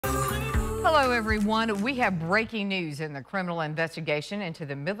Hello, everyone. We have breaking news in the criminal investigation into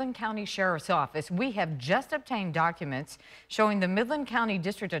the Midland County Sheriff's Office. We have just obtained documents showing the Midland County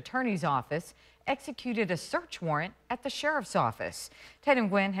District Attorney's Office executed a search warrant at the Sheriff's Office. Tatum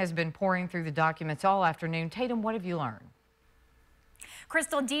Gwynn has been pouring through the documents all afternoon. Tatum, what have you learned?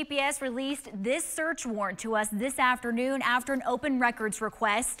 Crystal, DPS released this search warrant to us this afternoon after an open records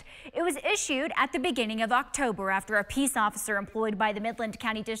request. It was issued at the beginning of October after a peace officer employed by the Midland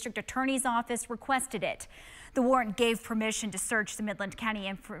County District Attorney's Office requested it. The warrant gave permission to search the Midland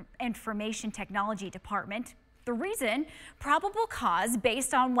County Information Technology Department. The reason, probable cause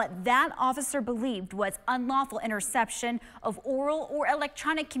based on what that officer believed was unlawful interception of oral or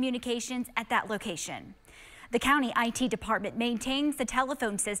electronic communications at that location. The county IT department maintains the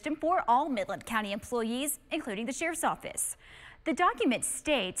telephone system for all Midland County employees, including the sheriff's office. The document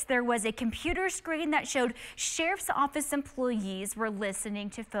states there was a computer screen that showed sheriff's office employees were listening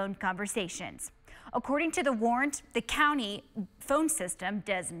to phone conversations. According to the warrant, the county phone system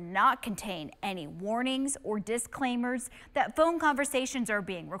does not contain any warnings or disclaimers that phone conversations are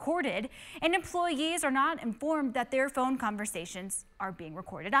being recorded, and employees are not informed that their phone conversations are being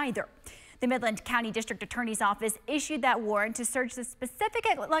recorded either. The Midland County District Attorney's Office issued that warrant to search the specific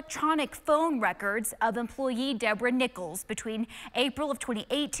electronic phone records of employee Deborah Nichols between April of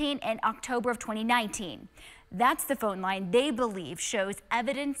 2018 and October of 2019. That's the phone line they believe shows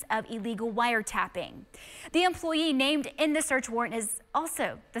evidence of illegal wiretapping. The employee named in the search warrant is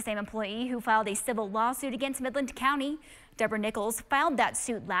also the same employee who filed a civil lawsuit against Midland County. Deborah Nichols filed that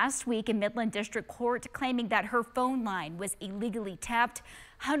suit last week in Midland District Court, claiming that her phone line was illegally tapped,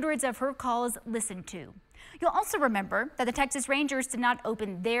 hundreds of her calls listened to. You'll also remember that the Texas Rangers did not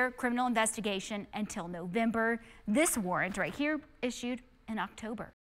open their criminal investigation until November. This warrant right here issued in October.